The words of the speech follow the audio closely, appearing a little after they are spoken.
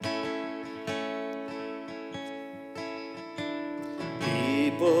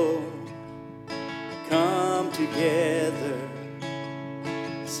people come together,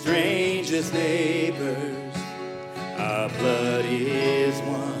 strangest neighbors, our blood is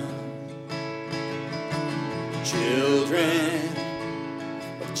one. Children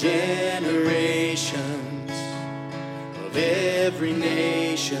of generations, of every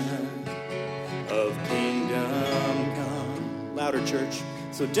nation, of kingdom come. Louder, church.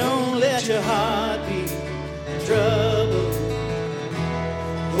 So don't let your heart be troubled.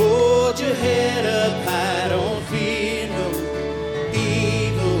 Hold your head up high, don't fear no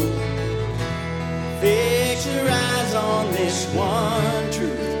evil. Fix your eyes on this one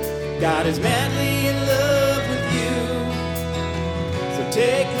truth. God is madly in love with you. So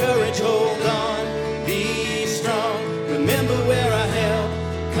take courage, hold on, be strong. Remember where our help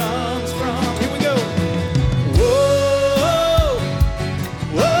comes from. Here we go. Whoa,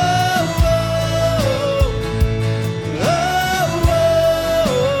 whoa, whoa, whoa.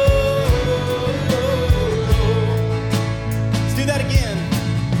 Let's do that again.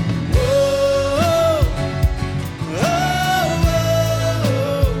 Whoa, whoa,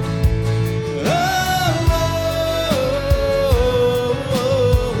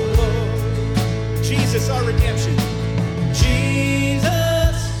 Jesus, our redemption.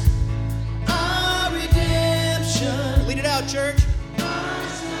 Church.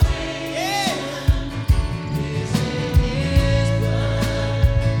 Yeah.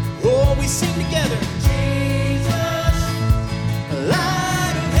 Oh, we sing together. Jesus,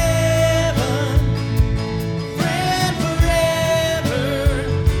 light of heaven, friend forever,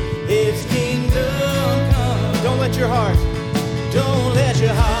 His kingdom come. Don't let your heart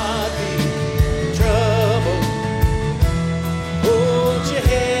be troubled. Hold your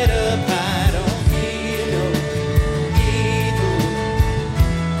head up high, don't fear no.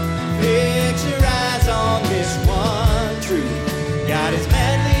 Fix your eyes on this one truth. God is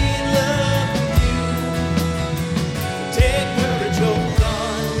madly in love with you. Take courage, hold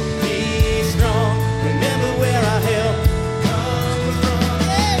on, be strong. Remember where our help comes from.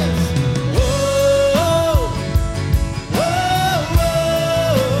 Yes. Whoa, whoa,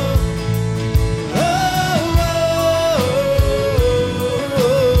 whoa,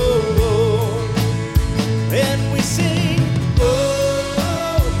 whoa. And we sing.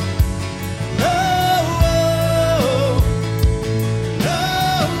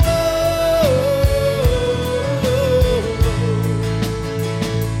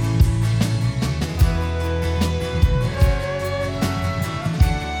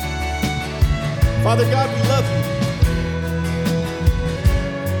 Father God, we love you.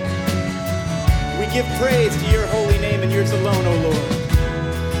 We give praise to your holy name and yours alone, O Lord.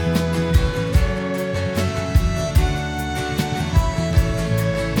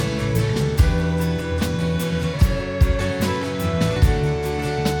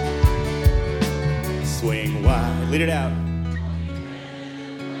 Swing wide. Lead it out.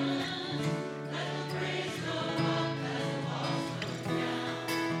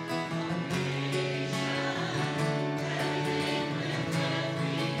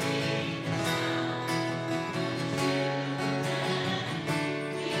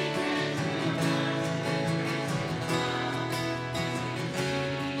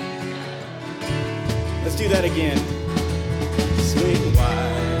 Let's do that again. Swing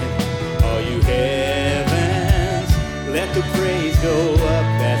wide, all you heavens. Let the praise go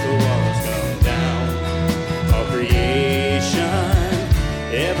up as the walls come down. All creation,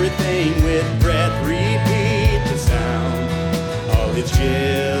 everything with breath, repeat the sound. All His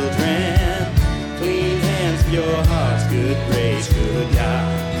children, clean hands, pure hearts, good grace, good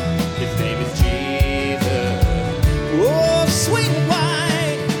God. His name is Jesus. Oh, swing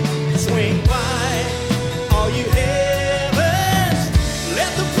wide, swing wide. All you heavens,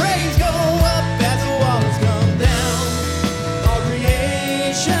 let the praise go up as the waters come down. All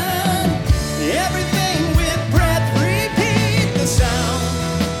creation, everything with breath, repeat the sound.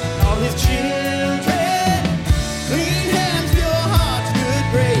 All His children, clean hands, pure hearts, good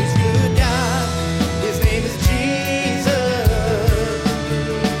grace, good God. His name is Jesus.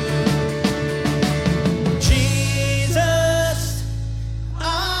 Jesus,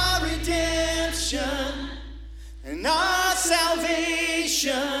 our redemption. And our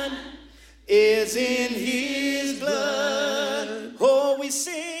salvation is in His blood. Oh, we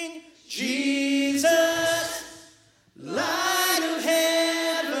sing, Jesus, light of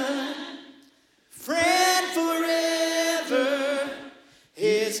heaven, friend forever,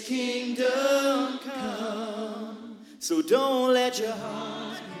 His kingdom come. So don't let your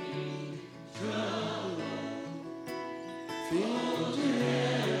heart be troubled. Hold your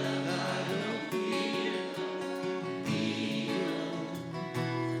head up high, don't fear.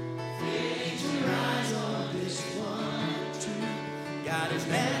 God is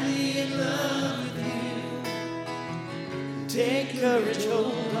madly in love with you. Take courage,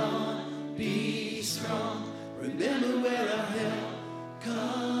 hold on, be strong. Remember where our help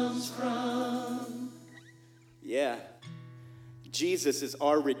comes from. Yeah. Jesus is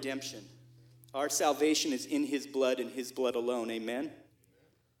our redemption. Our salvation is in his blood and his blood alone. Amen.